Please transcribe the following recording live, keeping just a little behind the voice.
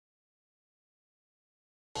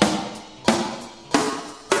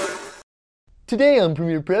Today on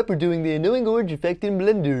Premiere Prep we're doing the annoying orange effect in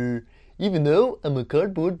Blender, even though I'm a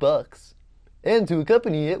cardboard box. And to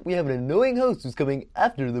accompany it, we have an annoying host who's coming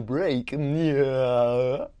after the break.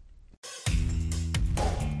 Yeah.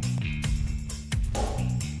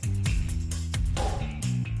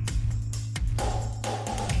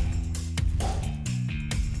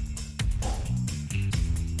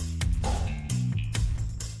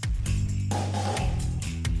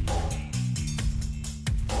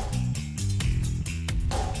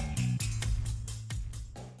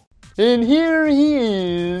 And here he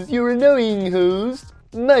is, your annoying host,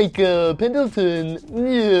 Micah Pendleton.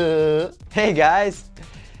 Yeah. Hey guys!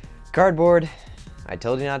 Cardboard, I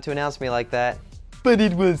told you not to announce me like that. But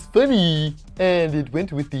it was funny, and it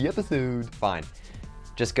went with the episode. Fine.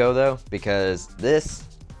 Just go though, because this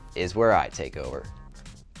is where I take over.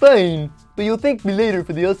 Fine, but you'll thank me later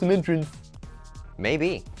for the awesome entrance.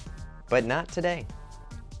 Maybe, but not today.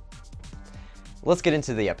 Let's get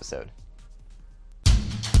into the episode.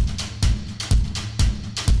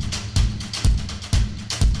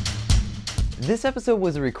 This episode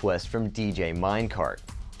was a request from DJ Minecart.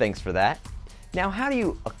 Thanks for that. Now, how do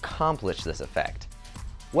you accomplish this effect?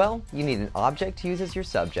 Well, you need an object to use as your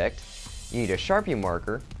subject, you need a Sharpie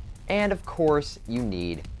marker, and of course, you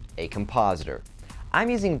need a compositor.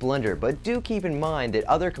 I'm using Blender, but do keep in mind that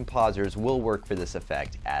other compositors will work for this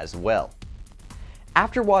effect as well.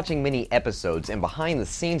 After watching many episodes and behind the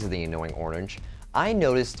scenes of the annoying orange, I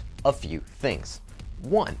noticed a few things.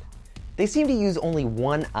 1. They seem to use only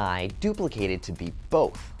one eye duplicated to be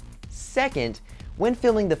both. Second, when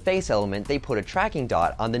filming the face element, they put a tracking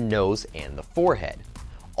dot on the nose and the forehead.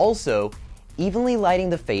 Also, evenly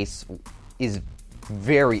lighting the face is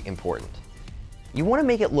very important. You want to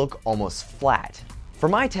make it look almost flat. For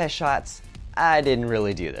my test shots, I didn't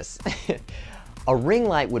really do this. A ring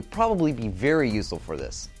light would probably be very useful for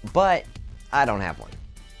this, but I don't have one.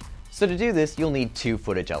 So to do this, you'll need two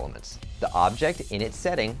footage elements, the object in its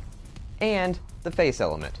setting and the face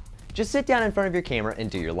element. Just sit down in front of your camera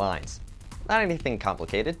and do your lines. Not anything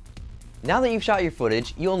complicated. Now that you've shot your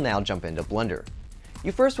footage, you'll now jump into Blender.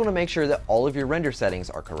 You first want to make sure that all of your render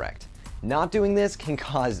settings are correct. Not doing this can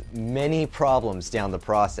cause many problems down the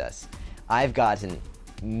process. I've gotten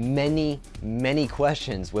many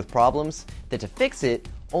questions with problems that to fix it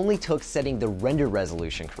only took setting the render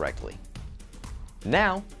resolution correctly.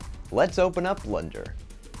 Now, let's open up Blender.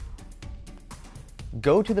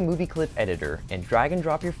 Go to the movie clip editor and drag and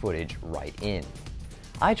drop your footage right in.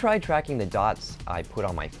 I tried tracking the dots I put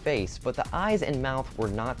on my face, but the eyes and mouth were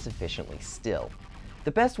not sufficiently still.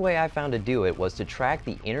 The best way I found to do it was to track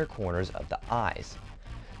the inner corners of the eyes.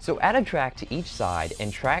 So add a track to each side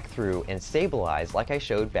and track through and stabilize like I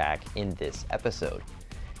showed back in this episode.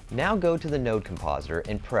 Now go to the node compositor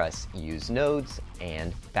and press Use Nodes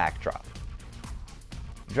and Backdrop.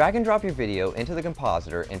 Drag and drop your video into the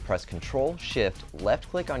compositor and press Ctrl, Shift, left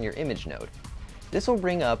click on your image node. This will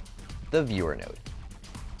bring up the viewer node.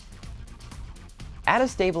 Add a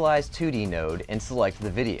stabilized 2D node and select the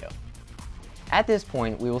video. At this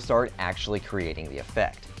point, we will start actually creating the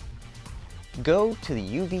effect. Go to the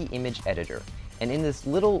UV image editor and in this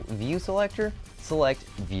little view selector, select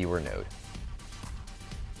viewer node.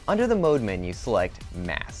 Under the mode menu, select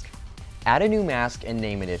mask. Add a new mask and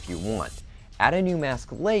name it if you want. Add a new mask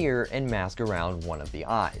layer and mask around one of the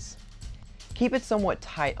eyes. Keep it somewhat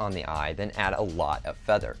tight on the eye, then add a lot of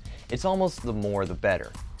feather. It's almost the more the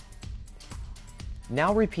better.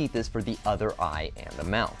 Now repeat this for the other eye and the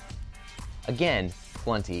mouth. Again,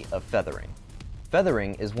 plenty of feathering.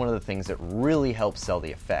 Feathering is one of the things that really helps sell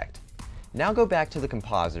the effect. Now go back to the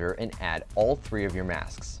compositor and add all three of your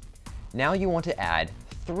masks. Now you want to add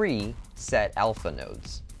 3 set alpha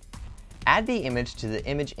nodes. Add the image to the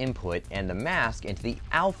image input and the mask into the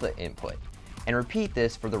alpha input, and repeat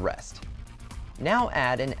this for the rest. Now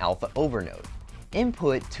add an alpha overnode.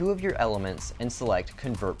 Input 2 of your elements and select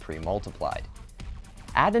Convert Pre-Multiplied.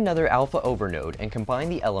 Add another alpha overnode and combine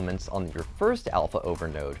the elements on your first alpha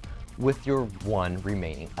overnode with your one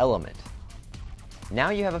remaining element.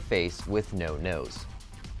 Now you have a face with no nose.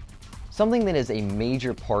 Something that is a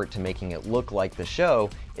major part to making it look like the show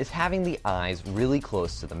is having the eyes really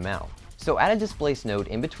close to the mouth. So add a displace node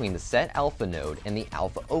in between the set alpha node and the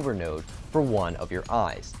alpha overnode for one of your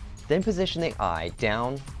eyes. Then position the eye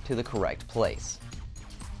down to the correct place.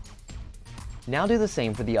 Now do the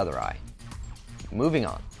same for the other eye. Moving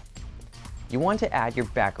on. You want to add your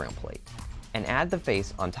background plate and add the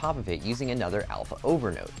face on top of it using another alpha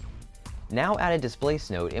overnode. Now add a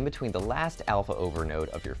displace node in between the last alpha overnode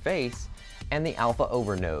of your face and the alpha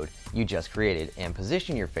overnode you just created and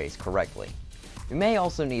position your face correctly. You may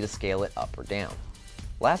also need to scale it up or down.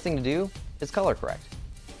 Last thing to do is color correct.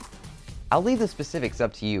 I'll leave the specifics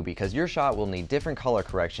up to you because your shot will need different color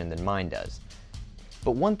correction than mine does.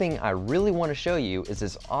 But one thing I really want to show you is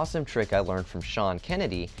this awesome trick I learned from Sean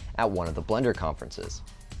Kennedy at one of the Blender conferences.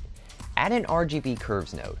 Add an RGB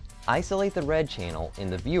curves node, isolate the red channel in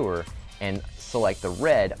the viewer, and select the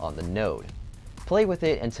red on the node. Play with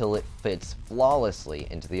it until it fits flawlessly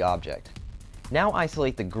into the object. Now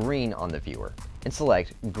isolate the green on the viewer and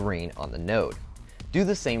select green on the node. Do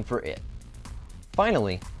the same for it.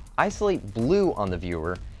 Finally, isolate blue on the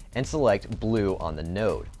viewer and select blue on the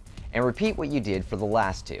node, and repeat what you did for the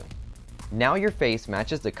last two. Now your face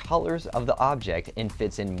matches the colors of the object and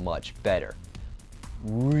fits in much better.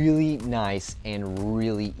 Really nice and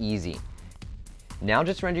really easy. Now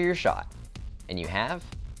just render your shot, and you have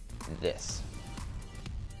this.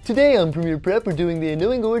 Today on Premiere Prep, we're doing the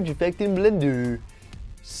annoying orange effect in Blender.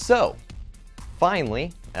 So,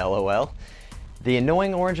 finally, LOL, the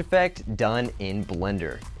annoying orange effect done in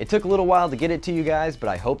Blender. It took a little while to get it to you guys, but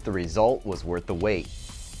I hope the result was worth the wait.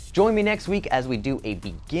 Join me next week as we do a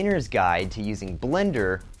beginner's guide to using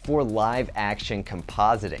Blender for live action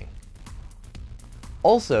compositing.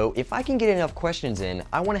 Also, if I can get enough questions in,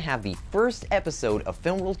 I want to have the first episode of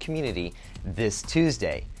Film World Community this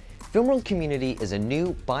Tuesday. Film World Community is a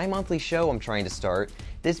new bi-monthly show I'm trying to start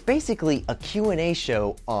that's basically a Q&A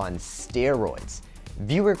show on steroids.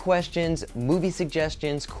 Viewer questions, movie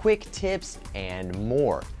suggestions, quick tips, and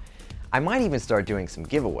more. I might even start doing some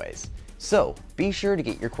giveaways, so be sure to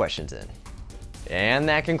get your questions in. And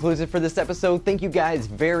that concludes it for this episode. Thank you guys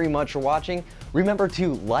very much for watching. Remember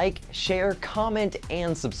to like, share, comment,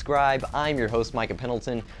 and subscribe. I'm your host, Micah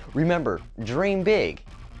Pendleton. Remember, dream big,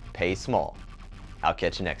 pay small. I'll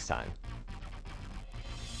catch you next time.